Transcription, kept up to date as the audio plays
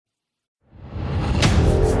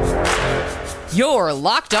Your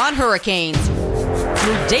Locked On Hurricanes,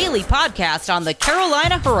 your daily podcast on the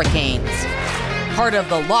Carolina Hurricanes. Part of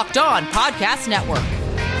the Locked On Podcast Network.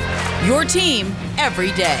 Your team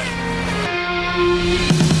every day.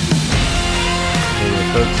 Hey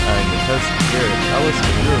there, folks. I'm your host, Jared Ellis,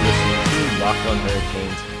 and you're listening to Locked On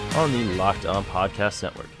Hurricanes on the Locked On Podcast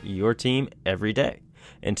Network. Your team every day.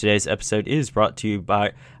 And today's episode is brought to you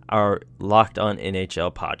by our Locked On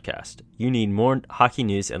NHL podcast. You need more hockey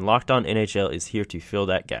news, and Locked On NHL is here to fill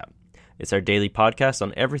that gap. It's our daily podcast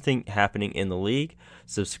on everything happening in the league.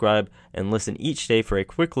 Subscribe and listen each day for a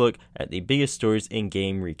quick look at the biggest stories and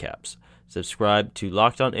game recaps. Subscribe to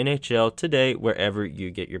Locked On NHL today wherever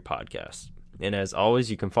you get your podcasts. And as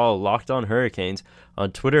always, you can follow Locked On Hurricanes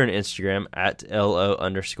on Twitter and Instagram at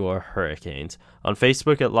LO_Hurricanes, on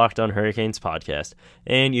Facebook at Locked On Hurricanes Podcast,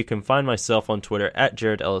 and you can find myself on Twitter at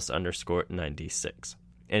Jared Ellis_96.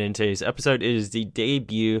 And in today's episode, it is the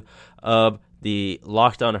debut of the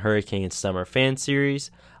Locked On Hurricanes Summer Fan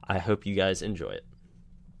Series. I hope you guys enjoy it.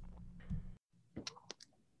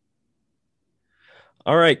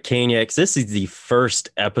 All right, Caniacs, this is the first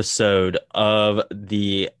episode of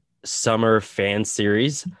the Summer Fan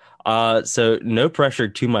Series. So no pressure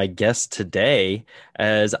to my guest today,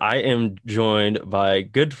 as I am joined by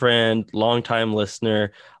good friend, longtime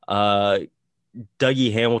listener, Dougie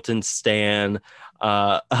Hamilton stan,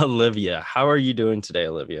 Olivia. How are you doing today,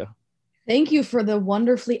 Olivia? Thank you for the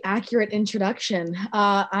wonderfully accurate introduction.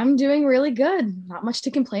 I'm doing really good. Not much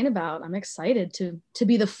to complain about. I'm excited to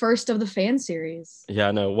be the first of the fan series. Yeah,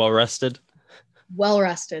 I know. Well rested? Well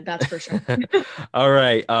rested, that's for sure. All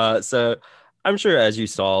right. So I'm sure as you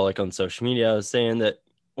saw, like on social media, I was saying that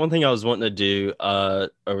one thing I was wanting to do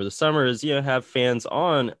over the summer is, have fans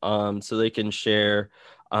on so they can share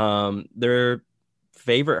their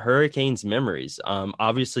favorite Hurricanes memories.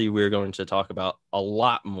 Obviously, we're going to talk about a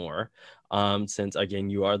lot more since, again,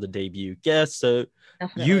 you are the debut guest. So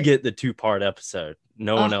Definitely. You get the 2-part episode.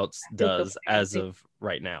 No one else does as of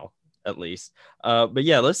right now, at least. But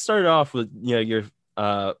yeah, let's start off with, your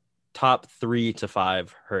top 3 to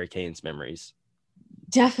 5 Hurricanes memories.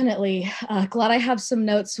 Definitely. Glad I have some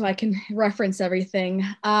notes so I can reference everything.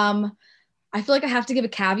 I feel like I have to give a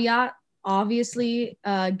caveat. Obviously,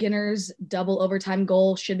 Ginner's double overtime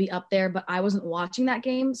goal should be up there, but I wasn't watching that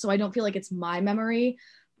game, so I don't feel like it's my memory.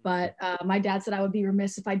 But my dad said I would be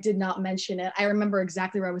remiss if I did not mention it. I remember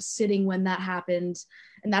exactly where I was sitting when that happened.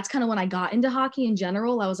 And that's kind of when I got into hockey in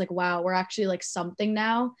general. I was like, wow, we're actually like something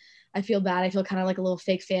now. I feel bad. I feel kind of like a little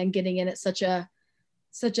fake fan getting in at such a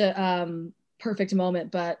perfect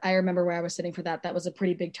moment. But I remember where I was sitting for that. That was a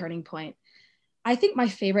pretty big turning point. I think my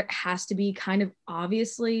favorite has to be kind of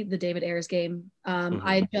obviously the David Ayres game.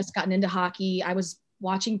 I had just gotten into hockey. I was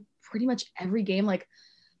watching pretty much every game, like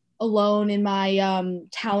alone in my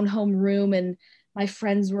townhome room, and my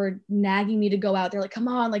friends were nagging me to go out. They're like, come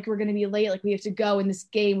on, like we're going to be late. Like we have to go. And this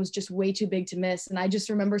game was just way too big to miss. And I just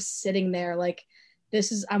remember sitting there like,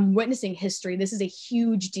 I'm witnessing history. This is a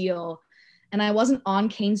huge deal. And I wasn't on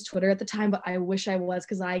Canes Twitter at the time, but I wish I was,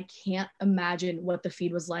 because I can't imagine what the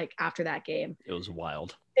feed was like after that game. It was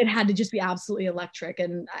wild. It had to just be absolutely electric.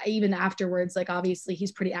 And even afterwards, like obviously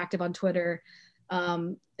he's pretty active on Twitter.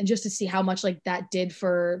 And just to see how much like that did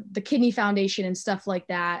for the Kidney Foundation and stuff like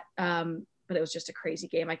that. But it was just a crazy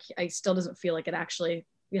game. I still doesn't feel like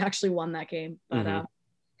we actually won that game, but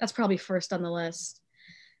that's probably first on the list.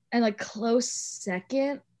 And like close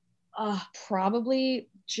second, probably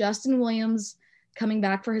Justin Williams coming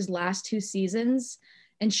back for his last 2 seasons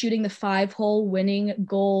and shooting the 5-hole winning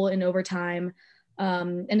goal in overtime.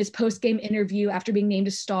 And his post-game interview after being named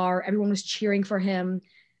a star, everyone was cheering for him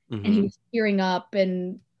and he was tearing up.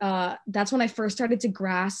 And that's when I first started to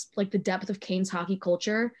grasp like the depth of Canes hockey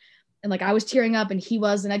culture. And like I was tearing up and he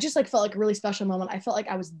was, and I just like felt like a really special moment. I felt like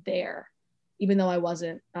I was there, even though I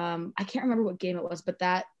wasn't. I can't remember what game it was, but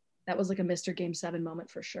that was like a Mr. Game 7 moment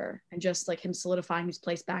for sure. And just like him solidifying his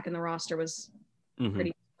place back in the roster was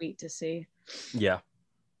pretty sweet to see. Yeah.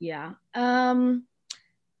 Yeah.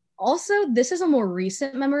 Also, this is a more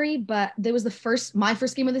recent memory, but there was my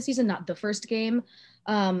first game of the season, not the first game.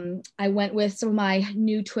 I went with some of my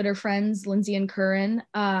new Twitter friends, Lindsay and Curran.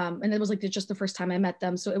 And it was like just the first time I met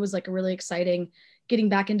them. So it was like really exciting getting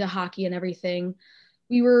back into hockey and everything.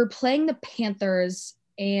 We were playing the Panthers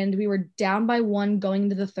and we were down by 1 going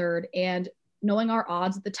into the third, and knowing our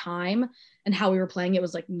odds at the time and how we were playing, it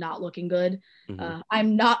was like not looking good.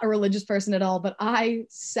 I'm not a religious person at all, but I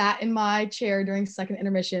sat in my chair during second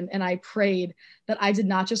intermission and I prayed that I did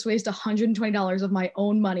not just waste $120 of my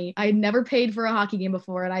own money. I had never paid for a hockey game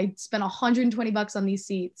before, and I spent $120 on these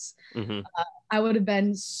seats. I would have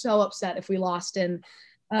been so upset if we lost. And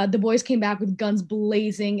The boys came back with guns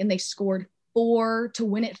blazing and they scored 4 to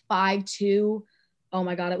win it 5-2. Oh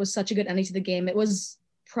my God, it was such a good ending to the game. It was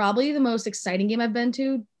probably the most exciting game I've been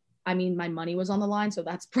to. I mean, my money was on the line, so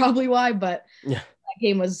that's probably why, but Yeah. that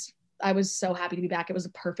game was, I was so happy to be back. It was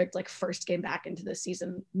a perfect like first game back into the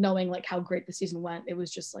season, knowing like how great the season went. It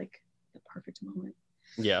was just like the perfect moment.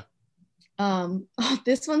 Yeah.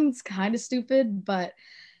 This one's kind of stupid, but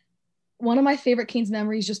one of my favorite Canes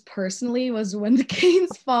memories just personally was when the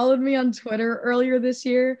Canes followed me on Twitter earlier this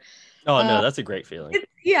year. Oh no, that's a great feeling.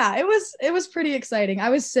 It was pretty exciting. I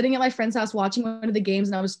was sitting at my friend's house watching one of the games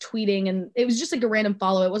and I was tweeting, and it was just like a random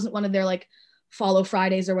follow. It wasn't one of their like follow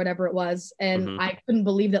Fridays or whatever it was. And I couldn't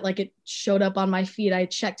believe that like it showed up on my feed. I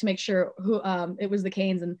checked to make sure who it was the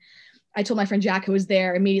Canes, and I told my friend Jack, who was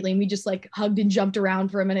there immediately, and we just like hugged and jumped around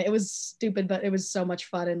for a minute. It was stupid, but it was so much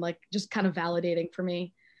fun and like just kind of validating for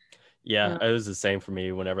me. Yeah, it was the same for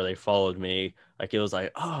me whenever they followed me. Like it was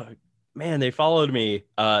like, oh man, they followed me.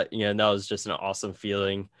 And that was just an awesome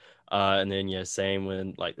feeling. And then same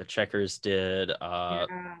when like the Checkers did.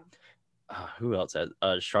 Who else had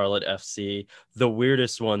Charlotte FC? The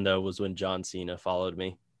weirdest one though was when John Cena followed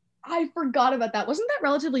me. I forgot about that. Wasn't that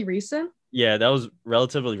relatively recent? Yeah, that was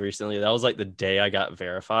relatively recently. That was like the day I got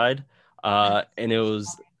verified. And it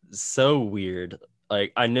was so weird.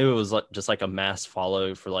 Like I knew it was like just like a mass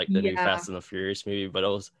follow for like the new Fast and the Furious movie, but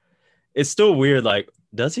it's still weird. Like,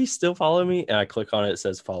 does he still follow me? And I click on it, it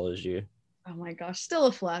says follows you. Oh my gosh, still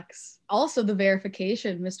a flex. Also the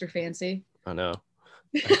verification, Mr. Fancy. I know.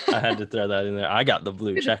 I had to throw that in there. I got the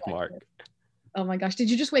blue check mark. Oh my gosh, did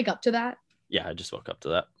you just wake up to that? Yeah, I just woke up to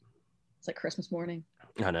that. It's like Christmas morning.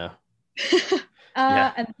 I know.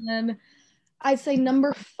 And then I'd say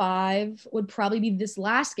number 5 would probably be this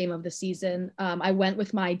last game of the season. I went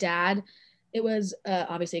with my dad. It was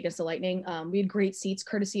obviously against the Lightning. We had great seats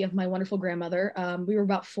courtesy of my wonderful grandmother. We were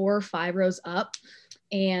about 4 or 5 rows up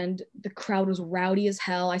and the crowd was rowdy as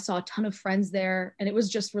hell. I saw a ton of friends there and it was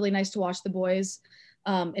just really nice to watch the boys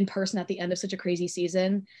in person at the end of such a crazy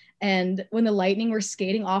season. And when the Lightning were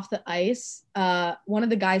skating off the ice, one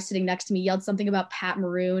of the guys sitting next to me yelled something about Pat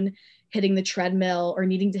Maroon hitting the treadmill or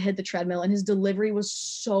needing to hit the treadmill, and his delivery was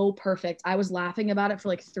so perfect. I was laughing about it for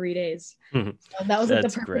like 3 days. So that was like the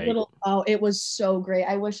perfect great. it was so great.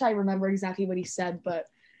 I wish I remember exactly what he said, but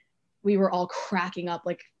we were all cracking up.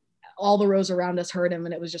 Like all the rows around us heard him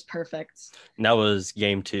and it was just perfect. And that was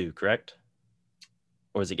game 2, correct?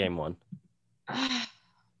 Or was it game 1?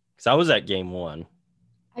 Because I was at game 1.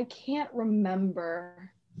 I can't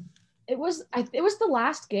remember. It was the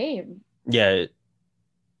last game. Yeah.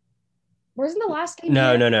 Wasn't the last game?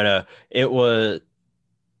 No. It was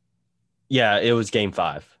game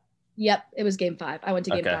 5. Yep, it was game 5. I went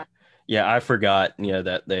to game 5. Yeah, I forgot,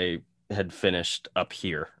 that they had finished up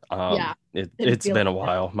here. It's been a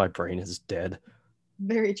while. My brain is dead.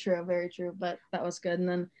 Very true. But that was good. And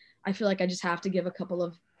then I feel like I just have to give a couple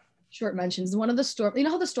of short mentions. One of the Storm, you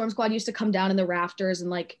know how the Storm Squad used to come down in the rafters and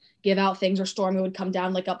like give out things, or Stormy would come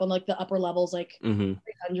down like up on like the upper levels, like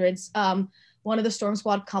 300s. One of the Storm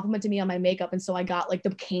Squad complimented me on my makeup, and so I got like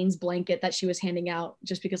the Canes blanket that she was handing out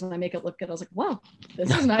just because my makeup looked good. I was like, wow,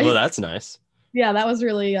 this is nice. Well, that's nice. Yeah, that was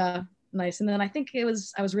really nice. And then I think I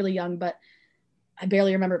was really young, but I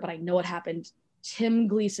barely remember, but I know what happened. Tim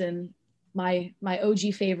Gleason, my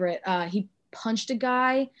OG favorite, he punched a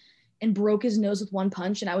guy and broke his nose with one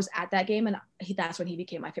punch, and I was at that game, and that's when he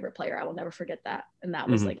became my favorite player. I will never forget that. And that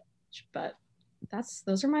was but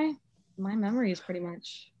those are my memories pretty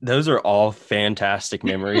much. Those are all fantastic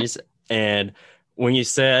memories. And when you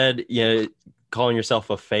said, calling yourself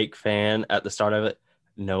a fake fan at the start of it,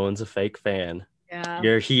 no one's a fake fan. Yeah.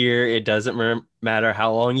 You're here. It doesn't matter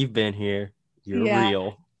how long you've been here. You're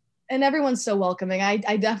real. And everyone's so welcoming. I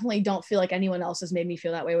definitely don't feel like anyone else has made me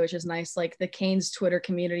feel that way, which is nice. Like the Canes Twitter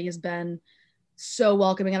community has been so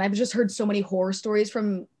welcoming. And I've just heard so many horror stories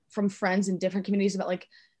from friends in different communities about like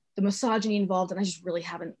the misogyny involved. And I just really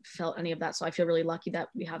haven't felt any of that. So I feel really lucky that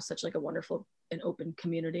we have such like a wonderful and open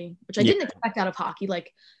community, which I didn't expect out of hockey.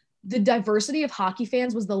 Like the diversity of hockey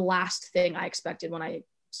fans was the last thing I expected when I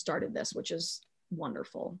started this, which is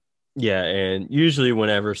wonderful. Yeah. And usually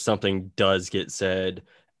whenever something does get said,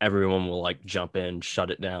 everyone will like jump in,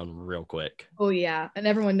 shut it down real quick. Oh yeah. And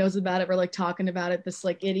everyone knows about it. We're like talking about it, this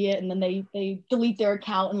like idiot. And then they delete their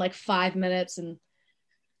account in like 5 minutes. And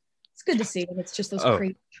it's good to see them. It's just those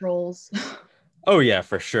crazy trolls. Oh yeah,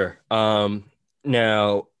 for sure.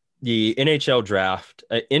 Now the NHL draft,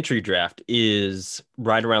 entry draft is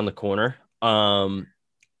right around the corner.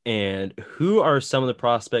 And who are some of the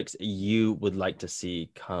prospects you would like to see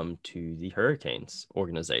come to the Hurricanes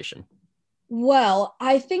organization? Well,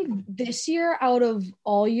 I think this year, out of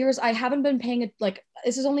all years, I haven't been paying it, like,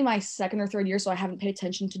 this is only my second or third year, so I haven't paid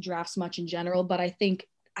attention to drafts much in general, but I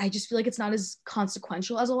just feel like it's not as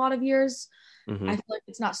consequential as a lot of years. I feel like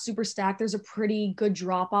it's not super stacked. There's a pretty good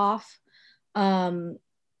drop off.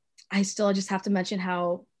 I still just have to mention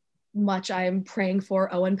how much I'm praying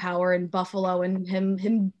for Owen Power in Buffalo and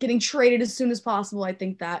him getting traded as soon as possible. I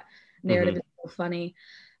think that narrative is so funny.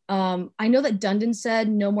 I know that Dundon said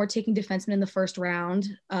no more taking defensemen in the first round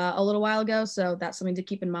a little while ago, so that's something to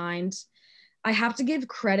keep in mind. I have to give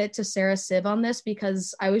credit to Sarah Siv on this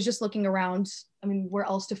because I was just looking around. I mean, where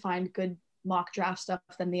else to find good mock draft stuff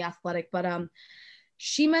than The Athletic? But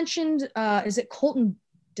she mentioned, is it Colton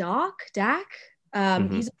Dak?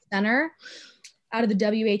 He's a center out of the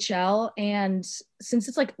WHL, and since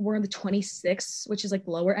it's like we're in the 26th, which is like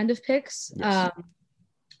lower end of picks, yes.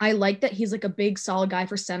 I like that he's like a big solid guy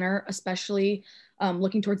for center, especially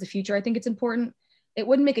looking towards the future. I think it's important. It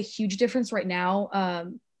wouldn't make a huge difference right now,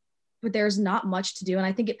 but there's not much to do, and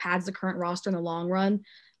I think it pads the current roster in the long run.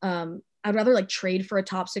 I'd rather like trade for a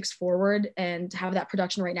top 6 forward and have that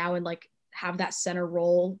production right now and like have that center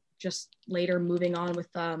role just later, moving on with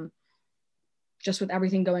just with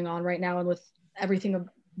everything going on right now and with everything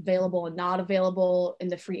available and not available in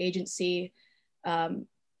the free agency. I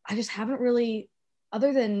just haven't really,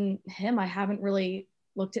 other than him, I haven't really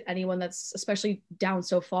looked at anyone that's especially down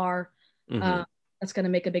so far. That's going to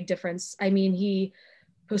make a big difference. I mean, he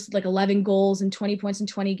posted like 11 goals and 20 points in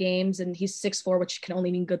 20 games, and he's 6'4", which can only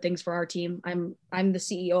mean good things for our team. I'm the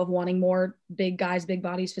CEO of wanting more big guys, big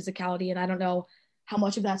bodies, physicality, and I don't know how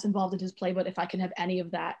much of that's involved in his play, but if I can have any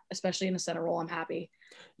of that, especially in a center role, I'm happy.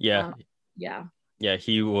 Yeah. Yeah,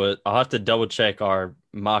 he was. I'll have to double check our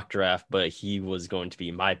mock draft, but he was going to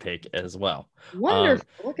be my pick as well. Wonderful.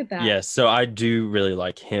 Look at that. Yeah, so I do really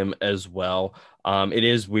like him as well. It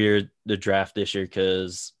is weird, the draft this year,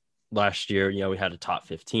 because last year, we had a top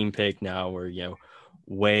 15 pick. Now we're,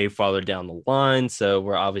 way farther down the line. So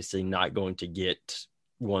we're obviously not going to get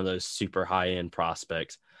one of those super high end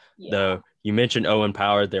prospects. Yeah. Though you mentioned Owen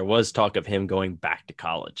Power, there was talk of him going back to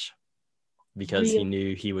college because he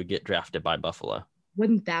knew he would get drafted by Buffalo.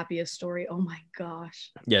 Wouldn't that be a story? Oh my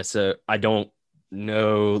gosh. Yeah. So I don't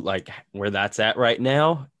know like where that's at right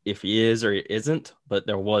now, if he is or he isn't, but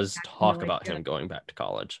there was talk about him going back to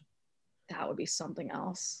college. That would be something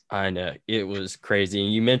else. I know, it was crazy.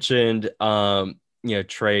 And you mentioned,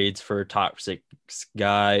 trades for top 6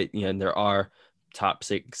 guy. And there are top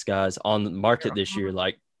 6 guys on the market this year.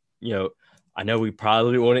 Like, I know we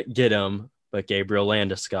probably wouldn't get him, but Gabriel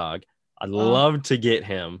Landeskog, I'd love to get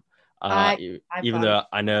him. Even though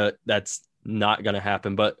I know that's not going to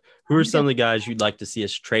happen. But who are some of the guys you'd like to see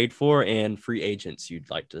us trade for and free agents you'd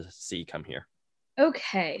like to see come here?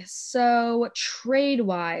 Okay, so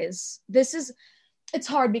trade-wise, it's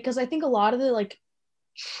hard because I think a lot of the like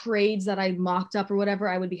trades that I mocked up or whatever,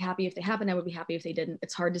 I would be happy if they happened. I would be happy if they didn't.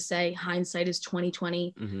 It's hard to say. Hindsight is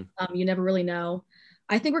 20/20. You never really know.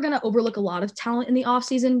 I think we're going to overlook a lot of talent in the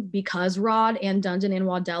offseason because Rod and Dundon and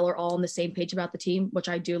Waddell are all on the same page about the team, which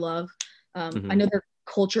I do love. I know their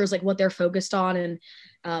culture is like what they're focused on. And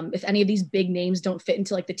if any of these big names don't fit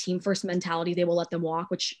into like the team first mentality, they will let them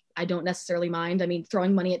walk, which I don't necessarily mind. I mean,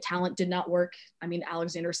 throwing money at talent did not work. I mean,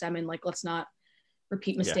 Alexander Semin, like, let's not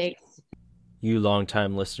repeat mistakes. Yeah. You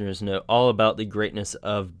longtime listeners know all about the greatness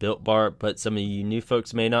of Built Bar, but some of you new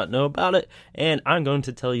folks may not know about it. And I'm going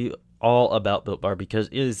to tell you all about Built Bar because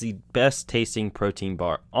it is the best tasting protein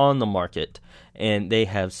bar on the market. And they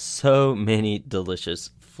have so many delicious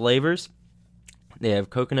flavors. They have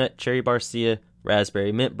coconut, cherry barcia,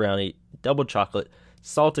 raspberry, mint brownie, double chocolate,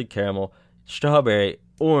 salted caramel, strawberry,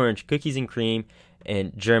 orange, cookies and cream,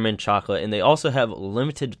 and German chocolate. And they also have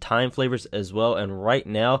limited time flavors as well. And right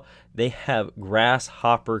now they have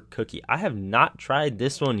grasshopper cookie. I have not tried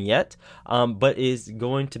this one yet, but is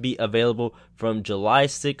going to be available from July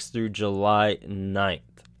 6th through July 9th.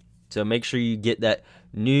 So make sure you get that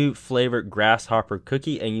new flavored grasshopper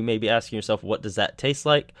cookie. And you may be asking yourself, what does that taste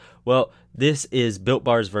like? Well, this is Built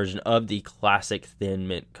Bar's version of the classic Thin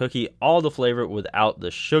Mint cookie. All the flavor without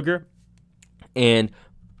the sugar. And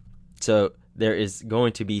so there is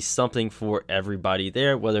going to be something for everybody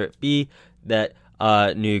there, whether it be that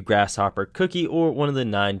new grasshopper cookie or one of the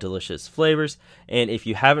 9 delicious flavors. And if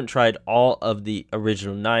you haven't tried all of the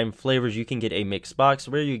original 9 flavors, you can get a mixed box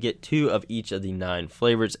where you get 2 of each of the 9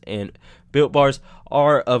 flavors. And Built Bars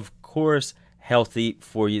are, of course, healthy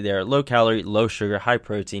for you. They're low calorie, low sugar, high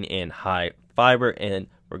protein, and high fiber. And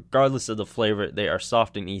regardless of the flavor, they are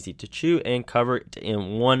soft and easy to chew and covered in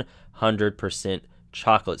 100%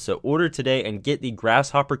 chocolate. So order today and get the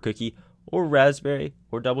grasshopper cookie or raspberry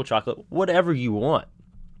or double chocolate, whatever you want.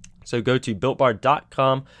 So go to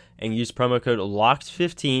BuiltBar.com and use promo code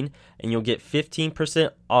LOCKED15 and you'll get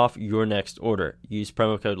 15% off your next order. Use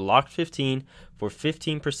promo code LOCKED15 for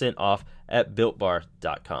 15% off at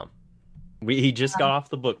BuiltBar.com. He just got off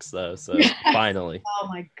the books though, so finally. Oh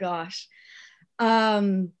my gosh.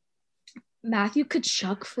 Matthew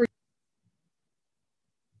Tkachuk for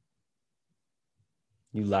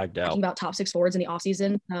You lagged out. talking about top 6 forwards in the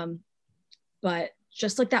offseason. But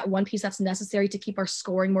just like that one piece that's necessary to keep our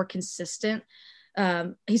scoring more consistent.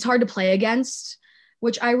 He's hard to play against,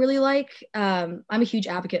 which I really like. I'm a huge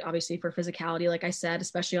advocate, obviously, for physicality, like I said,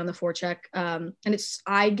 especially on the forecheck. And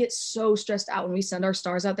I get so stressed out when we send our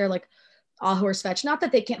stars out there, like Aho or Svech. Not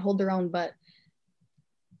that they can't hold their own, but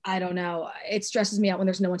I don't know. It stresses me out when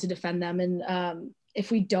there's no one to defend them. And if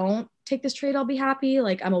we don't take this trade, I'll be happy.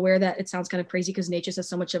 Like, I'm aware that it sounds kind of crazy because Necas has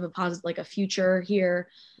so much of a positive, like a future here.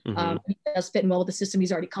 He does fit in well with the system.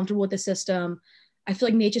 He's already comfortable with the system. I feel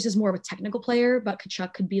like Necas is more of a technical player, but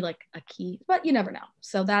Tkachuk could be like a key, but you never know.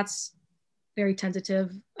 So that's very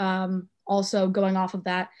tentative. Also going off of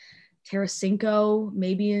that, Tarasenko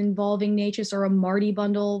maybe involving Necas or a Marty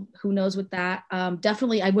bundle. Who knows with that?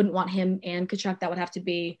 Definitely, I wouldn't want him and Tkachuk. That would have to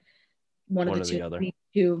be one of the two. Other.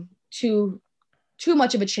 Too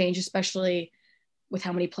much of a change, especially with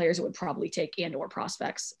how many players it would probably take and or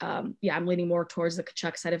prospects. I'm leaning more towards the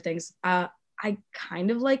Tkachuk side of things. I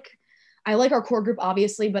like our core group,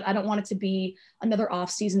 obviously, but I don't want it to be another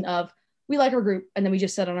off season of we like our group and then we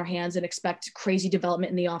just sit on our hands and expect crazy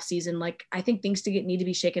development in the off season. Like, I think things need to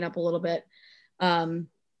be shaken up a little bit. And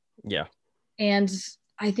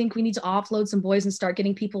I think we need to offload some boys and start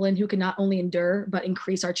getting people in who can not only endure, but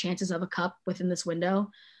increase our chances of a cup within this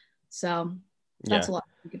window. So that's a lot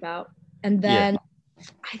to think about. And then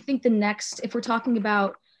I think the next, if we're talking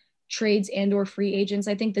about trades and or free agents,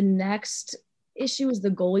 I think the next issue is the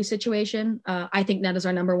goalie situation. I think Ned is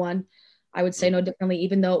our number one. I would say no differently,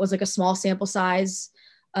 even though it was like a small sample size.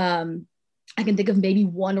 I can think of maybe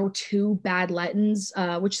 1 or 2 bad let-ins,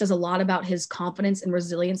 which says a lot about his confidence and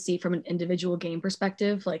resiliency from an individual game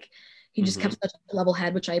perspective. Like, he just kept such a level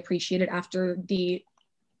head, which I appreciated after the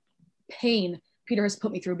pain Peter has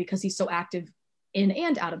put me through because he's so active in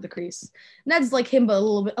and out of the crease. Ned's like him, but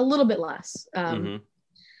a little bit less. I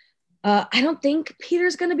don't think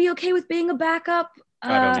Peter's going to be okay with being a backup.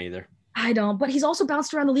 I don't either. I don't, but he's also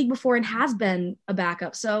bounced around the league before and has been a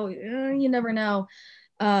backup. So you never know.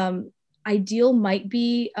 Ideal might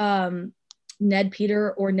be Ned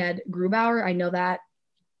Peter or Ned Grubauer. I know that.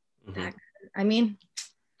 I mean,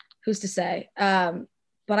 who's to say?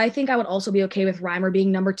 But I think I would also be okay with Reimer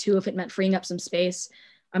being number 2 if it meant freeing up some space.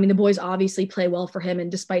 I mean, the boys obviously play well for him, and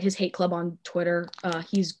despite his hate club on Twitter,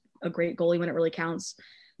 he's a great goalie when it really counts.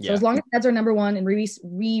 So as long as Ned's our number 1 and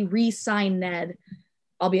we re-sign Ned,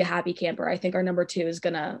 I'll be a happy camper. I think our number 2 is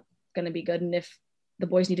gonna be good, and if the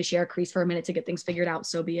boys need to share a crease for a minute to get things figured out,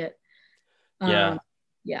 so be it. I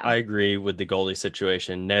agree with the goalie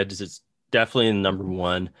situation. Ned's is definitely the number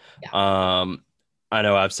 1. I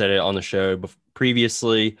know I've said it on the show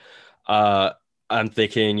previously. I'm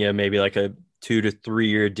thinking, maybe like a 2 to 3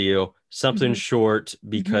 year deal, something short,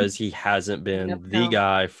 because he hasn't been the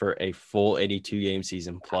guy for a full 82 game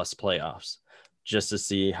season plus playoffs, just to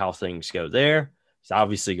see how things go there. He's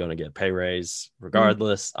obviously going to get a pay raise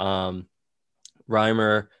regardless.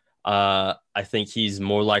 Reimer, I think he's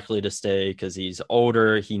more likely to stay because he's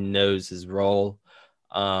older. He knows his role.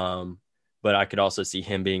 But I could also see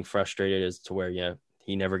him being frustrated as to where,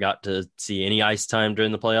 he never got to see any ice time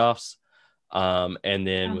during the playoffs. And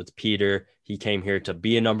then with Peter, he came here to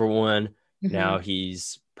be a number 1. Now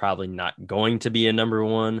he's probably not going to be a number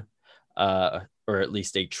 1, or at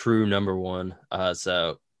least a true number 1.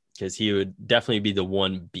 So because he would definitely be the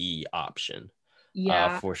 1B option,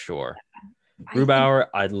 for sure. Grubauer,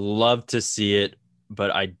 I'd love to see it,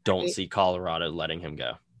 but I don't see Colorado letting him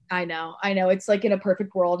go. I know. It's like in a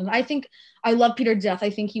perfect world. And I think I love Peter to death. I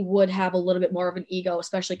think he would have a little bit more of an ego,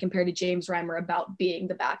 especially compared to James Reimer, about being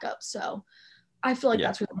the backup. So I feel like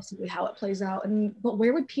that's realistically how it plays out. But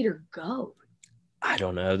where would Peter go? I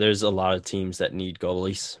don't know. There's a lot of teams that need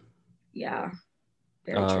goalies. Yeah,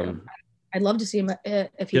 very true. I'd love to see him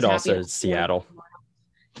if he's happy. Also Seattle.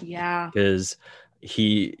 Yeah. Because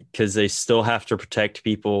they still have to protect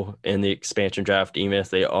people in the expansion draft, even if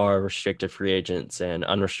they are restricted free agents and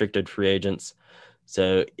unrestricted free agents.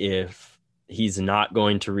 So if he's not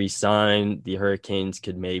going to re-sign, the Hurricanes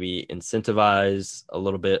could maybe incentivize a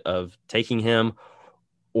little bit of taking him,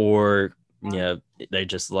 or they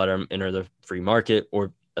just let him enter the free market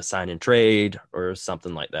or a sign and trade or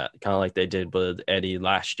something like that, kind of like they did with Eddie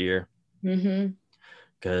last year.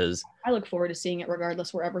 because I look forward to seeing it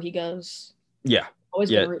regardless wherever he goes. yeah,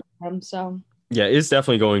 Always yeah, been rooting for him. So yeah, it's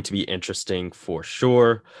definitely going to be interesting for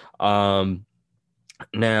sure.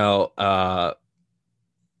 Now,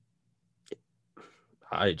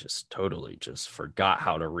 I just totally just forgot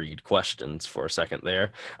how to read questions for a second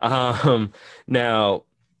there. Now,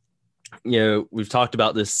 we've talked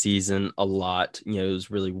about this season a lot. It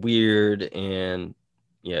was really weird and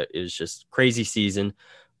it was just crazy season.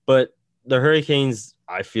 But the Hurricanes,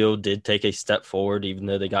 I feel, did take a step forward, even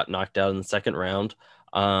though they got knocked out in the second round.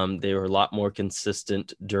 They were a lot more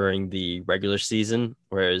consistent during the regular season,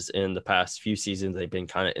 whereas in the past few seasons, they've been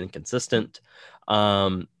kind of inconsistent.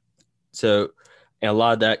 So and a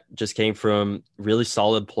lot of that just came from really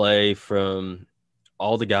solid play from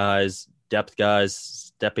all the guys, depth guys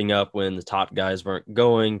stepping up when the top guys weren't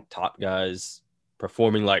going, top guys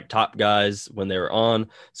performing like top guys when they were on.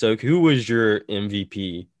 So who was your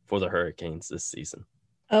MVP for the Hurricanes this season?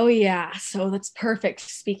 Oh yeah, so that's perfect.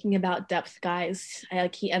 Speaking about depth guys,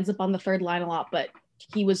 he ends up on the third line a lot, but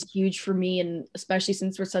he was huge for me, and especially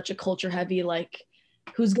since we're such a culture heavy, like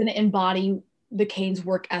who's going to embody the Canes'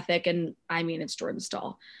 work ethic? And I mean, it's Jordan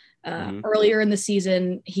Staal. Earlier in the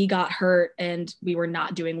season, he got hurt and we were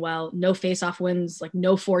not doing well. No face-off wins, like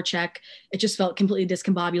no forecheck. It just felt completely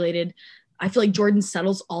discombobulated. I feel like Jordan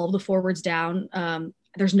settles all of the forwards down.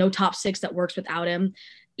 There's no top six that works without him.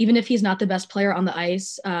 Even if he's not the best player on the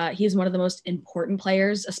ice, he is one of the most important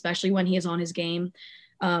players, especially when he is on his game.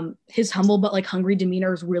 His humble but like hungry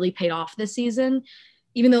demeanor has really paid off this season.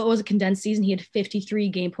 Even though it was a condensed season, he had 53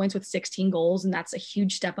 game points with 16 goals, and that's a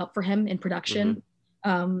huge step up for him in production,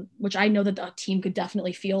 which I know that the team could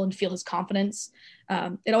definitely feel his confidence.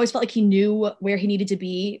 It always felt like he knew where he needed to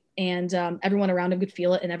be, and everyone around him could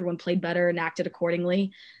feel it, and everyone played better and acted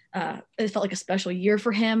accordingly. It felt like a special year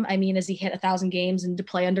for him. I mean, as he hit 1,000 games, and to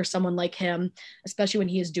play under someone like him, especially when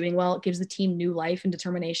he is doing well, it gives the team new life and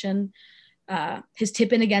determination. His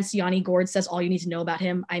tip in against Yanni Gourde says all you need to know about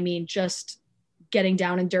him. I mean, just getting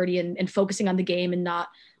down and dirty and focusing on the game and not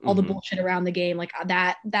all the bullshit around the game. Like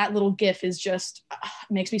that little gif is just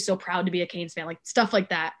makes me so proud to be a Canes fan, like stuff like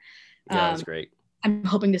that. Yeah, that's great. I'm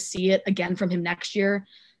hoping to see it again from him next year.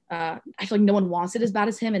 I feel like no one wants it as bad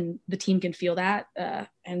as him, and the team can feel that.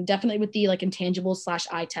 And definitely with the like intangibles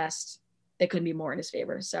 / eye test, they couldn't be more in his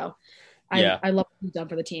favor. So I love what he's done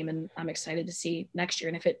for the team, and I'm excited to see next year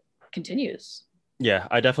and if it continues. Yeah,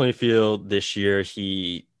 I definitely feel this year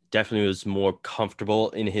he definitely was more comfortable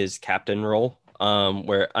in his captain role.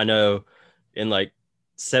 Where I know in like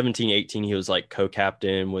 17-18 he was like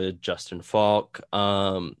co-captain with Justin Falk.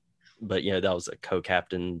 But that was a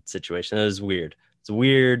co-captain situation. That was weird. It's a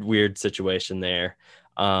weird situation there.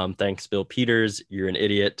 Thanks, Bill Peters. You're an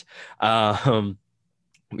idiot.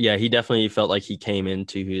 He definitely felt like he came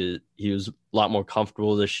into he was a lot more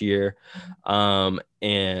comfortable this year.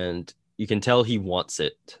 And you can tell he wants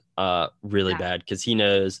it really bad, because he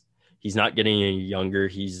knows he's not getting any younger.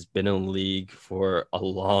 He's been in the league for a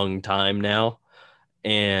long time now.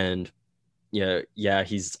 And,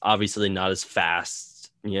 he's obviously not as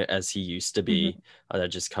fast as he used to be. That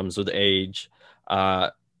just comes with age.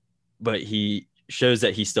 But he shows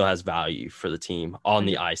that he still has value for the team on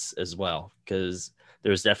the ice as well, because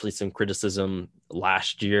there's definitely some criticism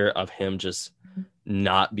last year of him just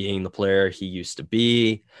not being the player he used to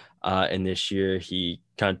be. And this year he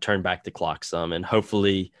kind of turned back the clock some, and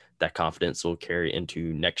hopefully that confidence will carry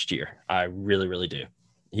into next year. I really, really do.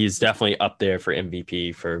 He's definitely up there for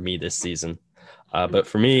MVP for me this season. But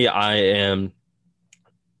for me,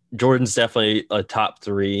 Jordan's definitely a top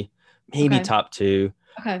 3, maybe top 2.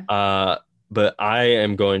 Okay. But I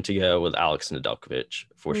am going to go with Alex Nedeljkovic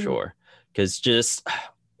for sure. Because just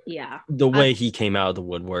the way he came out of the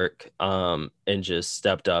woodwork and just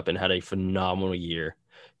stepped up and had a phenomenal year.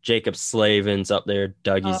 Jacob Slavin's up there.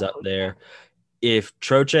 Dougie's up there. If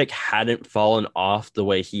Trocheck hadn't fallen off the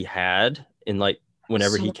way he had in like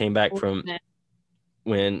whenever he came back from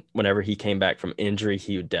injury,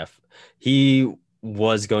 he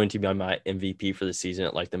was going to be my MVP for the season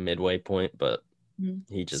at like the midway point, but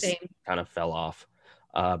he just kind of fell off.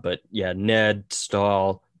 But yeah, Ned,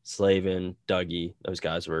 Staal, Slavin, Dougie, those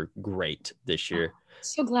guys were great this year.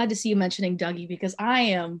 So glad to see you mentioning Dougie, because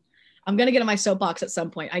I'm going to get on my soapbox at some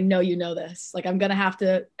point. I know you know this. Like, I'm going to have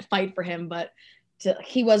to fight for him, but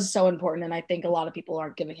he was so important, and I think a lot of people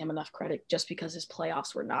aren't giving him enough credit just because his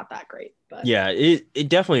playoffs were not that great. But yeah, it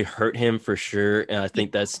definitely hurt him for sure, and I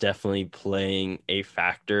think that's definitely playing a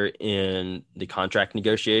factor in the contract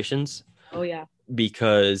negotiations. Oh, yeah.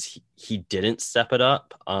 Because he didn't step it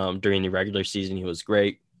up during the regular season. He was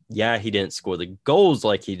great. Yeah, he didn't score the goals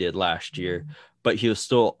like he did last year, but he was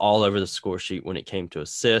still all over the score sheet when it came to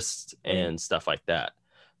assists and stuff like that.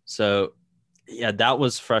 So, yeah, that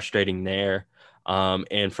was frustrating there.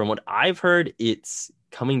 And from what I've heard, it's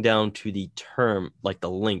coming down to the term, like the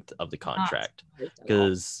length of the contract,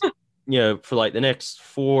 because, for like the next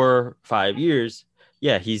 4-5 years,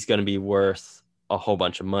 yeah, he's going to be worth a whole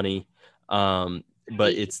bunch of money.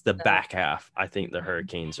 But it's the back half, I think the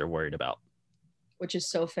Hurricanes are worried about. Which is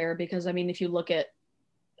so fair because, I mean, if you look at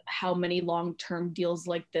how many long-term deals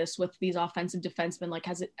like this with these offensive defensemen, like,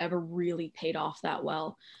 has it ever really paid off that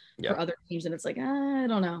well for other teams? And it's like, I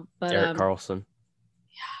don't know. But Erik Karlsson.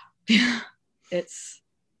 Yeah.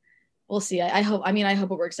 We'll see. I hope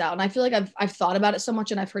it works out. And I feel like I've thought about it so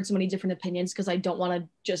much and I've heard so many different opinions because I don't want to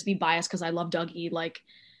just be biased because I love Dougie. Like,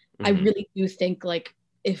 I really do think, like,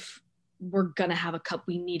 if we're going to have a cup,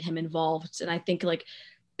 we need him involved. And I think, like,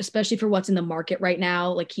 especially for what's in the market right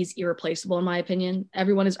now, like, he's irreplaceable in my opinion.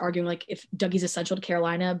 Everyone is arguing, like, if Dougie's essential to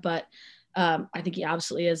Carolina, but I think he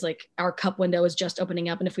absolutely is. Like, our cup window is just opening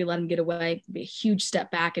up. And if we let him get away, it'd be a huge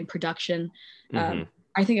step back in production.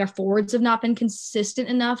 I think our forwards have not been consistent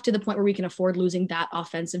enough to the point where we can afford losing that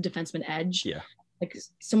offensive defenseman edge. Yeah. Like,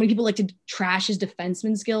 so many people like to trash his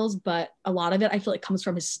defenseman skills, but a lot of it I feel like comes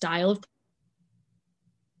from his style of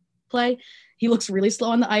play. He looks really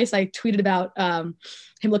slow on the ice. I tweeted about him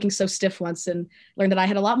looking so stiff once and learned that I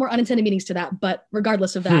had a lot more unintended meanings to that. But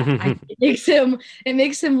regardless of that, it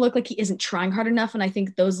makes him look like he isn't trying hard enough. And I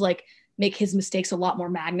think those, like, make his mistakes a lot more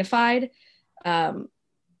magnified.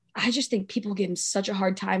 I just think people give him such a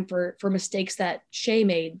hard time for mistakes that Shea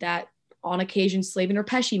made, that on occasion Slavin or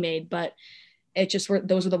Pesce made, but it just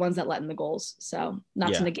those are the ones that let in the goals. So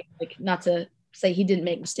not to say he didn't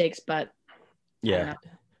make mistakes, but yeah,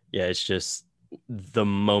 it's just the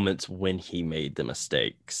moments when he made the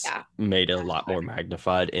mistakes made it a lot more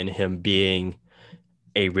magnified, in him being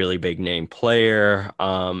a really big name player.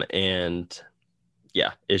 And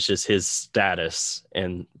yeah, it's just his status,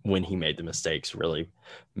 and when he made the mistakes really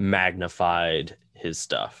magnified his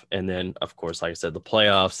stuff. And then, of course, like I said, the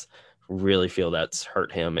playoffs, really feel that's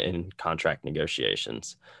hurt him in contract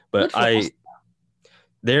negotiations. But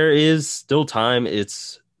there is still time.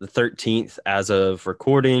 It's the 13th as of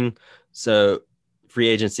recording, so free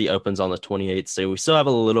agency opens on the 28th, so we still have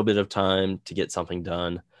a little bit of time to get something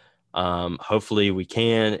done. Hopefully we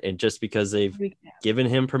can, and just because they've given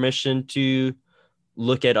him permission to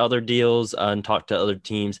look at other deals and talk to other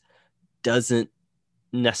teams doesn't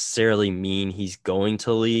necessarily mean he's going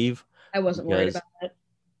to leave. I wasn't worried about it.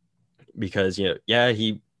 Because,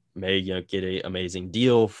 he may, get an amazing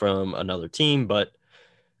deal from another team. But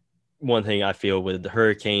one thing I feel with the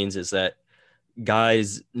Hurricanes is that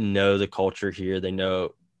guys know the culture here. They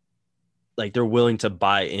know, like, they're willing to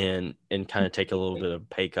buy in and kind of take a little bit of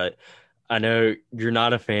pay cut. I know you're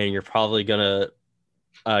not a fan. You're probably going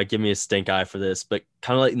to give me a stink eye for this, but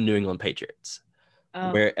kind of like the New England Patriots.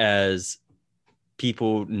 Whereas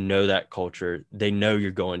people know that culture, they know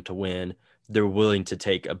you're going to win. They're willing to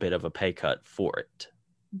take a bit of a pay cut for it.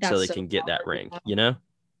 So they can get that ring,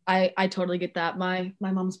 I totally get that. My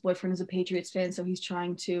mom's boyfriend is a Patriots fan, so he's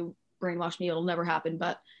trying to brainwash me. It'll never happen,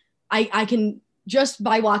 but I can, just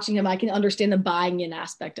by watching him, I can understand the buying in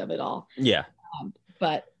aspect of it all. Yeah.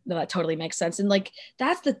 But no, that totally makes sense. And, like,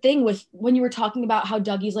 that's the thing with when you were talking about how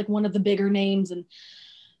Dougie's, like, one of the bigger names and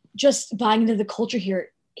just buying into the culture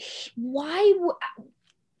here. Why,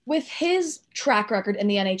 with his track record in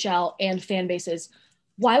the NHL and fan bases,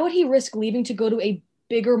 why would he risk leaving to go to a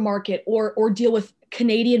bigger market or deal with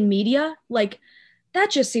Canadian media? Like, that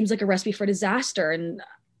just seems like a recipe for disaster. And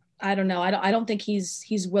I don't know. I don't think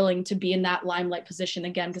he's willing to be in that limelight position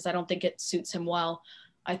again, because I don't think it suits him well.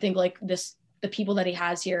 I think, like, the people that he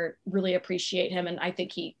has here really appreciate him, and I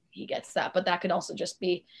think he gets that. But that could also just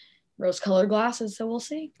be rose-colored glasses, so we'll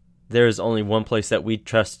see. There is only one place that we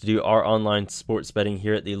trust to do our online sports betting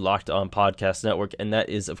here at the Locked On Podcast Network, and that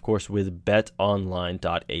is, of course, with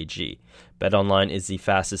betonline.ag. BetOnline is the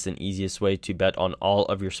fastest and easiest way to bet on all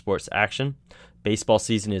of your sports action. Baseball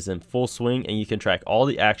season is in full swing, and you can track all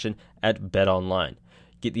the action at BetOnline.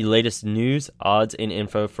 Get the latest news, odds, and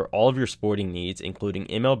info for all of your sporting needs, including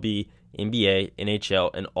MLB, NBA,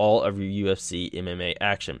 NHL, and all of your UFC MMA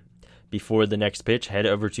action. Before the next pitch, head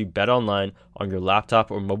over to BetOnline on your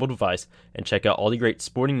laptop or mobile device and check out all the great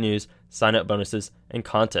sporting news, sign-up bonuses, and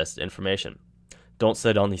contest information. Don't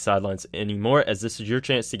sit on the sidelines anymore, as this is your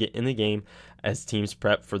chance to get in the game as teams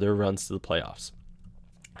prep for their runs to the playoffs.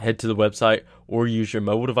 Head to the website or use your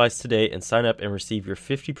mobile device today and sign up and receive your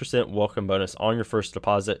 50% welcome bonus on your first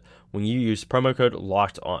deposit when you use promo code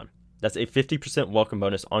LOCKEDON. That's a 50% welcome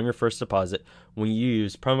bonus on your first deposit when you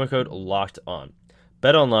use promo code LOCKEDON.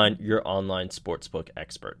 BetOnline, your online sportsbook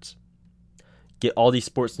experts. Get all the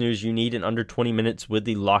sports news you need in under 20 minutes with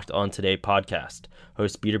the Locked On Today podcast.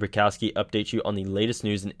 Host Peter Bukowski updates you on the latest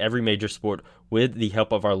news in every major sport with the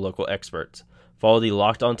help of our local experts. Follow the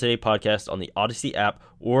Locked On Today podcast on the Odyssey app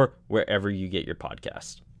or wherever you get your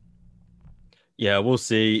podcast. Yeah, we'll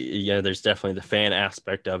see. Yeah, there's definitely the fan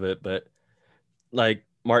aspect of it, but like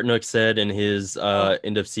Martinook said in his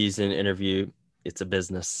end of season interview, it's a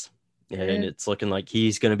business. And it's looking like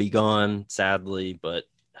he's going to be gone, sadly, but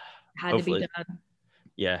had to be done.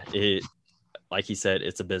 Yeah, like he said,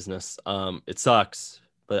 it's a business. It sucks,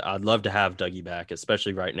 but I'd love to have Dougie back,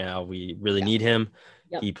 especially right now. We really need him.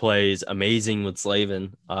 Yep. He plays amazing with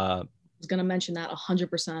Slavin. I was going to mention that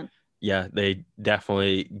 100%. Yeah, they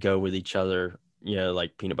definitely go with each other,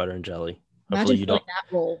 like peanut butter and jelly. Imagine you don't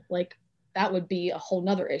that role. Like, that would be a whole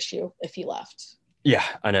nother issue if he left. Yeah,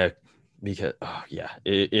 I know. Because,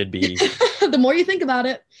 it'd be... The more you think about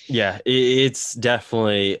it. Yeah, it's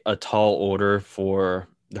definitely a tall order for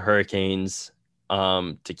the Hurricanes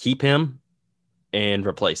to keep him and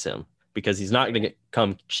replace him, because he's not going to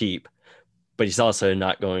come cheap, but he's also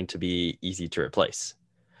not going to be easy to replace.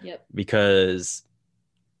 Yep. Because,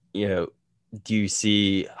 do you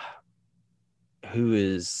see who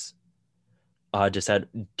is...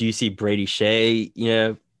 do you see Brady Shea,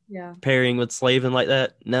 pairing with Slavin like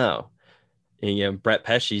that? No. And, Brett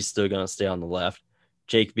Pesce's still going to stay on the left.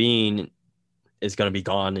 Jake Bean is going to be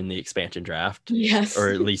gone in the expansion draft. Yes. Or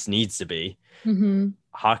at least needs to be. Mm-hmm.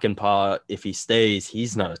 Hakanpää, if he stays,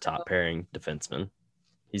 he's not a top pairing defenseman.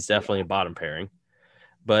 He's definitely a bottom pairing.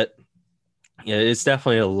 But, it's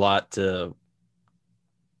definitely a lot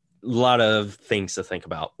of things to think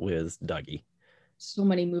about with Dougie. So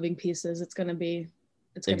many moving pieces. It's going to be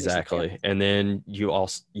exactly. And then you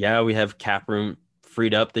also, we have cap room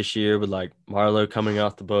freed up this year with like Marleau coming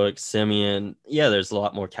off the books, Simeon. Yeah, there's a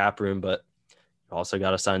lot more cap room, but you also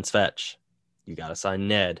got to sign Svetch. You got to sign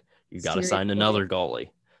Ned. You got to sign another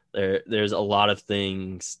goalie. There's a lot of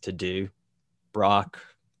things to do. Brock,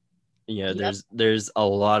 there's a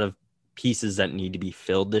lot of pieces that need to be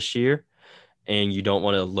filled this year, and you don't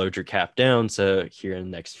want to load your cap down. So here in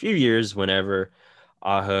the next few years, whenever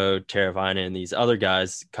Aho, Teravainen, and these other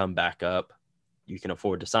guys come back up, you can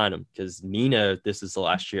afford to sign them, because Nino, this is the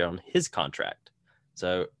last year on his contract.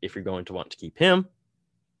 So if you're going to want to keep him,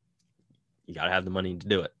 you got to have the money to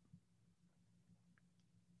do it.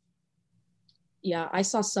 Yeah, I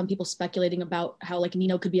saw some people speculating about how like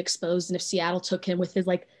Nino could be exposed, and if Seattle took him with his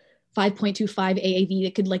like 5.25 AAV,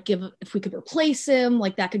 it could like if we could replace him,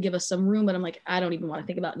 like that could give us some room. But I'm like, I don't even want to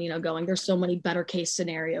think about Nino going. There's so many better case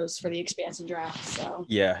scenarios for the expansion draft. So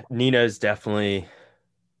yeah, Nino's definitely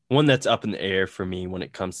one that's up in the air for me when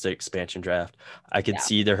it comes to expansion draft. I could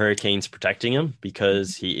see the Hurricanes protecting him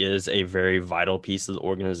because he is a very vital piece of the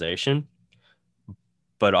organization.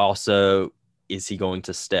 But also, is he going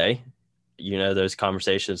to stay? Those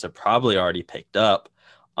conversations have probably already picked up.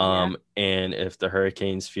 And if the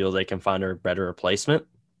Hurricanes feel they can find a better replacement,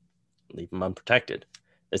 leave him unprotected.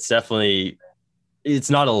 It's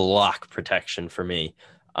not a lock protection for me.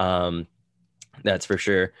 That's for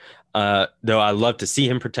sure. Though I love to see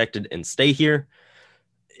him protected and stay here.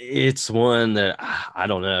 It's one that I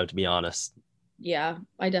don't know, to be honest. Yeah,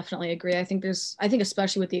 I definitely agree. I think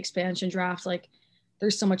especially with the expansion draft, like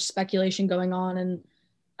there's so much speculation going on, and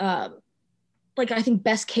I think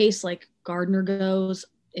best case, like Gardner goes.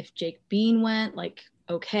 If Jake Bean went, like,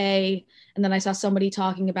 okay. And then I saw somebody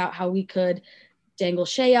talking about how we could dangle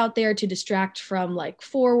Shea out there to distract from like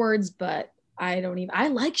forwards, but I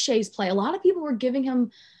like Shea's play. A lot of people were giving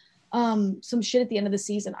him some shit at the end of the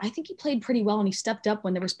season. I think he played pretty well, and he stepped up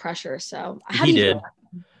when there was pressure. So he did.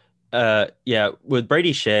 With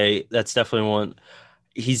Brady Shea, that's definitely one.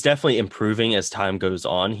 He's definitely improving as time goes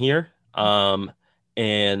on here.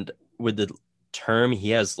 And with the term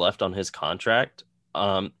he has left on his contract,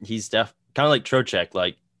 he's kind of like Trocheck.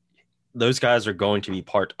 Like, those guys are going to be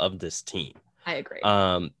part of this team. I agree.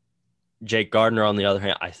 Jake Gardner, on the other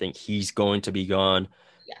hand, I think he's going to be gone.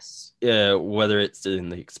 Yes. Whether it's in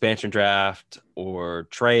the expansion draft or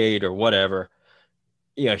trade or whatever,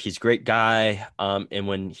 he's a great guy. And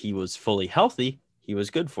when he was fully healthy, he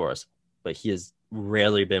was good for us. But he has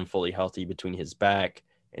rarely been fully healthy between his back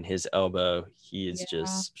and his elbow. He is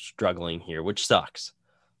just struggling here, which sucks.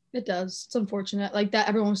 It does. It's unfortunate. Like that,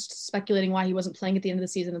 everyone was speculating why he wasn't playing at the end of the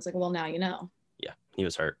season. It's like, well, now you know. Yeah, he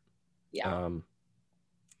was hurt. Yeah.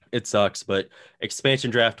 It sucks, but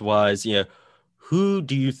expansion draft wise, who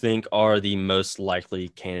do you think are the most likely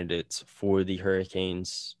candidates for the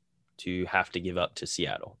Hurricanes to have to give up to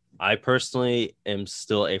Seattle. I personally am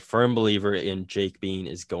still a firm believer in Jake Bean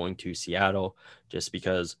is going to Seattle just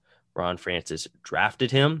because Ron Francis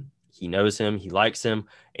drafted him. He knows him. He likes him.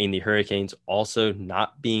 And the Hurricanes also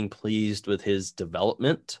not being pleased with his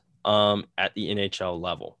development at the NHL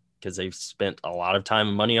level because they've spent a lot of time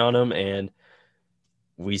and money on him. And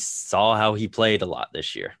we saw how he played a lot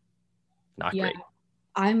this year. Not great.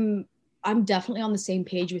 I'm definitely on the same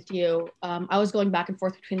page with you. I was going back and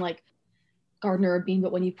forth between like Gardner or Bean,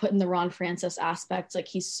 but when you put in the Ron Francis aspect, like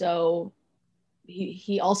he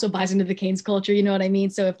also buys into the Canes culture, you know what I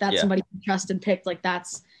mean? So if that's somebody you trust and picked, like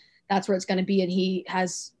that's where it's going to be. And he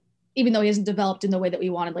has, even though he hasn't developed in the way that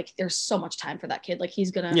we wanted, like there's so much time for that kid. Like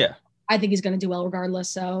he's going to, I think he's going to do well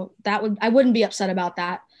regardless. So I wouldn't be upset about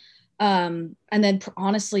that. And then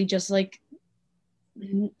honestly, just like,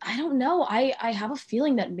 I don't know. I have a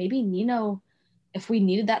feeling that maybe Nino, if we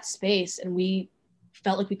needed that space and we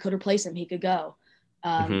felt like we could replace him, he could go.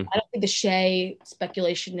 I don't think the Shea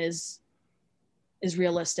speculation is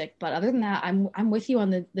realistic, but other than that, I'm with you on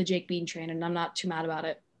the Jake Bean train, and I'm not too mad about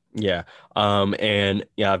it. Yeah. And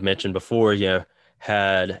I've mentioned before,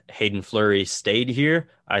 had Hayden Fleury stayed here,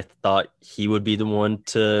 I thought he would be the one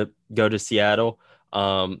to go to Seattle.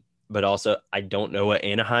 But also, I don't know what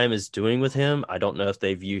Anaheim is doing with him. I don't know if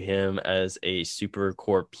they view him as a super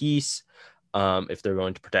core piece, if they're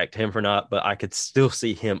going to protect him or not. But I could still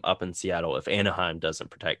see him up in Seattle if Anaheim doesn't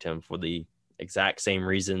protect him for the exact same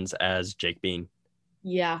reasons as Jake Bean.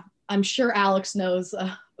 Yeah, I'm sure Alex knows.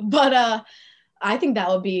 But I think that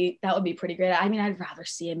would be pretty great. I mean, I'd rather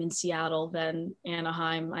see him in Seattle than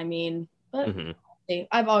Anaheim. I mean, but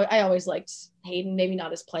I always liked Hayden, maybe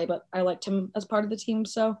not his play, but I liked him as part of the team.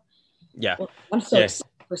 So. Yeah. Well, I'm so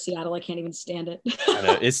excited for Seattle. I can't even stand it. I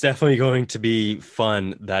know. It's definitely going to be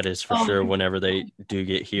fun. That is for sure. Whenever they do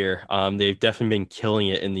get here, they've definitely been killing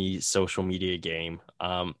it in the social media game.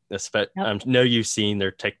 I know you've seen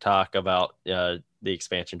their TikTok about the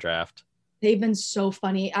expansion draft. They've been so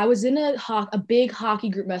funny. I was in a big hockey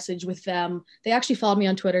group message with them. They actually followed me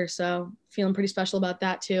on Twitter, so feeling pretty special about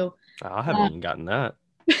that too. I haven't even gotten that.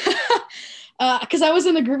 Because I was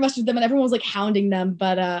in a group message with them and everyone was like hounding them,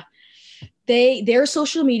 but their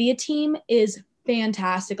social media team is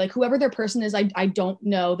fantastic. Like whoever their person is, I don't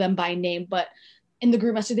know them by name, but in the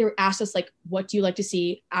group message, they were asked us like, what do you like to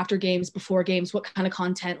see after games, before games, what kind of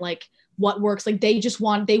content, like what works? Like they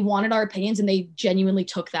wanted our opinions and they genuinely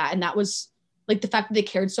took that. And that was like the fact that they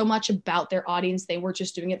cared so much about their audience. They weren't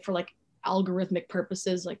just doing it for like algorithmic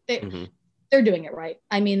purposes. Like they're doing it right.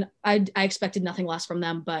 I mean, I expected nothing less from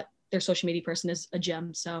them, but their social media person is a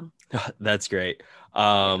gem. So that's great.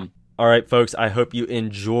 All right, folks, I hope you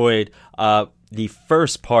enjoyed the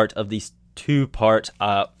first part of these 2-part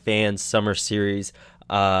fan summer series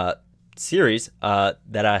that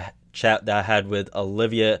I had with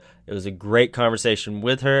Olivia. It was a great conversation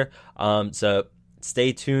with her. So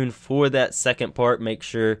stay tuned for that second part. Make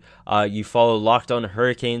sure you follow Locked On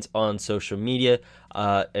Hurricanes on social media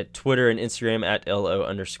at Twitter and Instagram at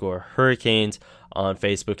LO_Hurricanes. On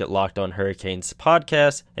Facebook at Locked On Hurricanes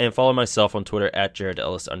Podcast, and follow myself on Twitter at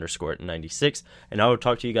JaredEllis_96. And I will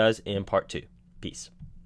talk to you guys in part 2. Peace.